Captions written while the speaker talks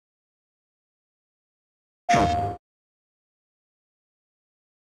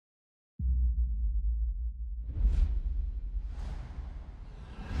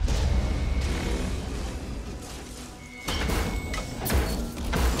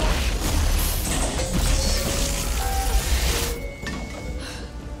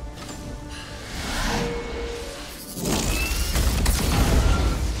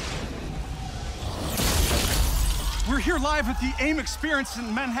We're here live at the AIM experience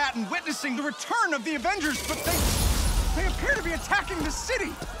in Manhattan, witnessing the return of the Avengers, but they appear to be attacking the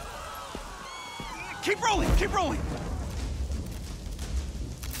city. Keep rolling, keep rolling.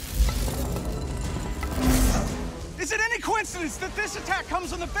 Is it any coincidence that this attack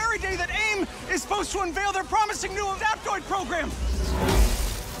comes on the very day that AIM is supposed to unveil their promising new Adaptoid program?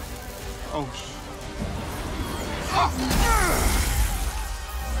 Oh.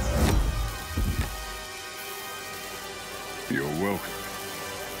 You're welcome.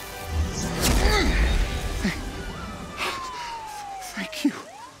 Thank you.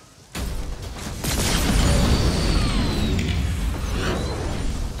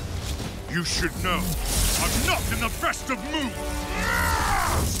 You should know, I'm not in the best of moods!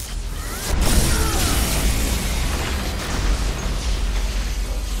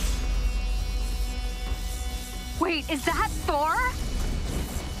 Wait, is that Thor?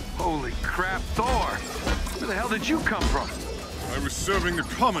 Holy crap, Thor! Where the hell did you come from? I was serving the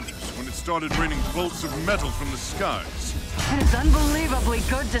commoners when it started raining bolts of metal from the skies. It is unbelievably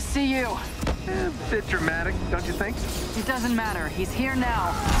good to see you. A bit dramatic, don't you think? It doesn't matter. He's here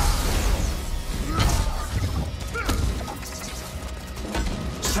now.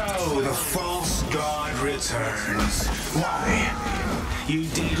 So, the false god returns. Why? You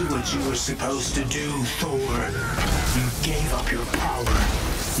did what you were supposed to do, Thor. You gave up your power.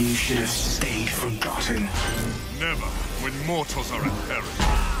 You should have stayed forgotten. Never, when mortals are at peril.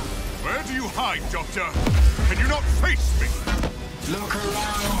 Where do you hide, Doctor? Can you not face me? Look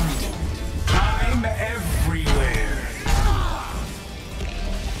around. I'm everywhere.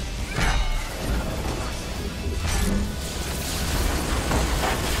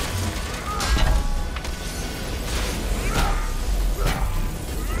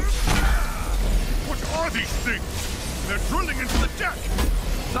 What are these things? They're drilling into the deck!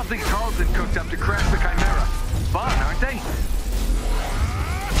 Something Carlton cooked up to crash the Chimera. Fun, aren't they?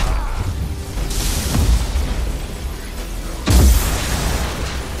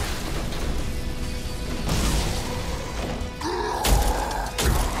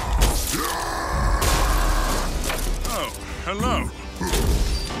 Oh, hello.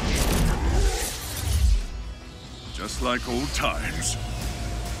 Just like old times.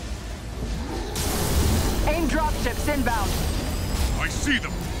 AIM dropships inbound. I see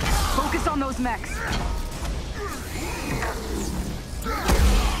them. Focus on those mechs.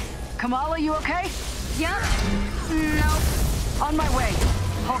 Kamala, you okay? Yep. Nope. On my way.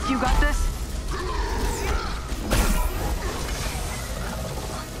 Hulk, you got this?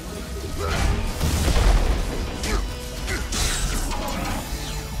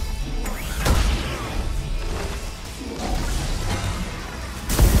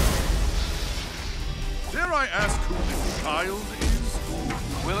 Dare I ask who the child is?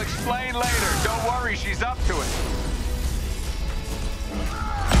 We'll explain later. Don't worry, she's up to it.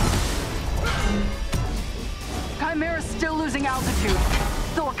 Chimera's still losing altitude.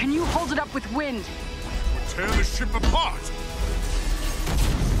 Thor, can you hold it up with wind? Tear the ship apart!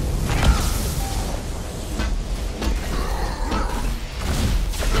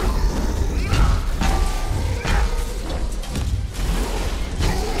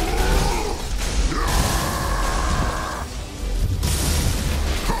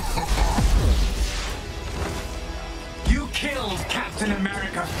 You killed Captain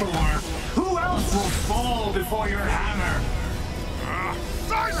America, Thor. Who else will fall before your hammer?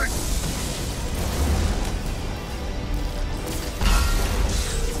 Silence!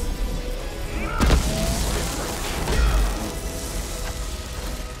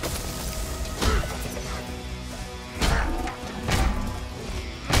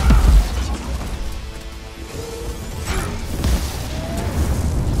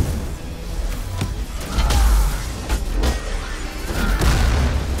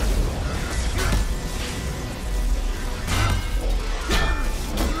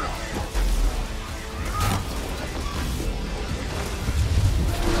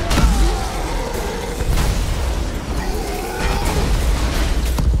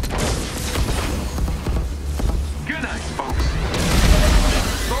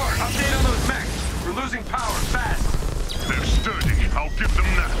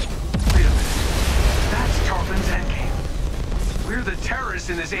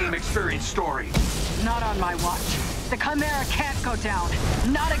 his AIM experience story. Not on my watch. The Chimera can't go down.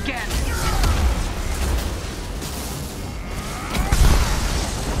 Not again.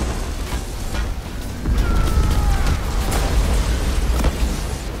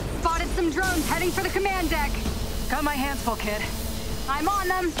 Spotted some drones heading for the command deck. Got my hands full, kid. I'm on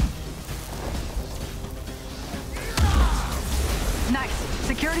them. Nice.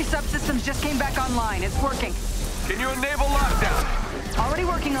 Security subsystems just came back online. It's working. Can you enable lockdown? Already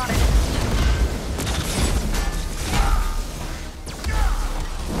working on it.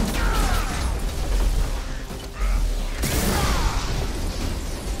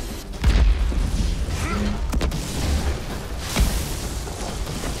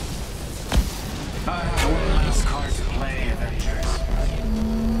 One last card to play,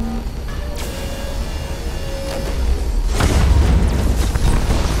 Avengers.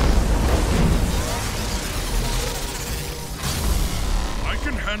 I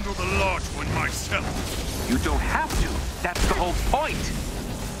can handle the large one myself. You don't have to. That's the whole point.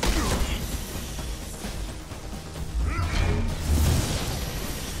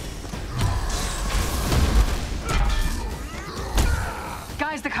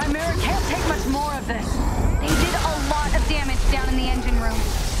 Guys, the Chimera can't take much more of this. They did a lot of damage down in the engine room.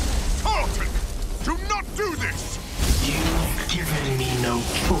 Tarleton, do not do this! You've given me no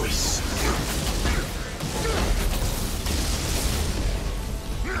choice.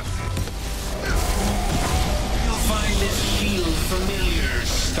 You'll find this shield familiar,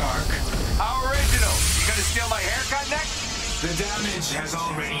 Stark. How original. You gonna steal my haircut next? The damage has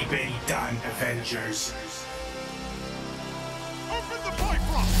already been done, Avengers. Open the pipe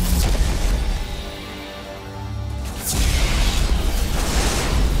rock!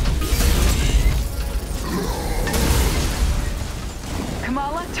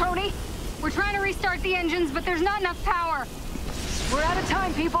 Kamala, Tony, We're trying to restart the engines, but there's not enough power. we're out of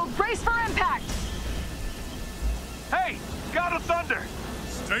time, people. Brace for impact. Hey, God of Thunder.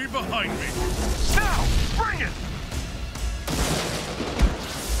 Stay behind me. Now, bring it.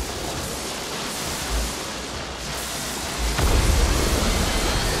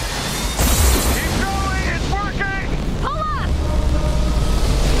 Keep going, it's working. Pull up!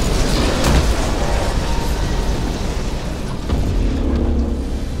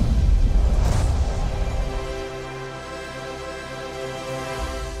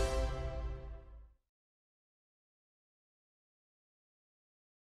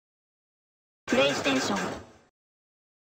 PlayStation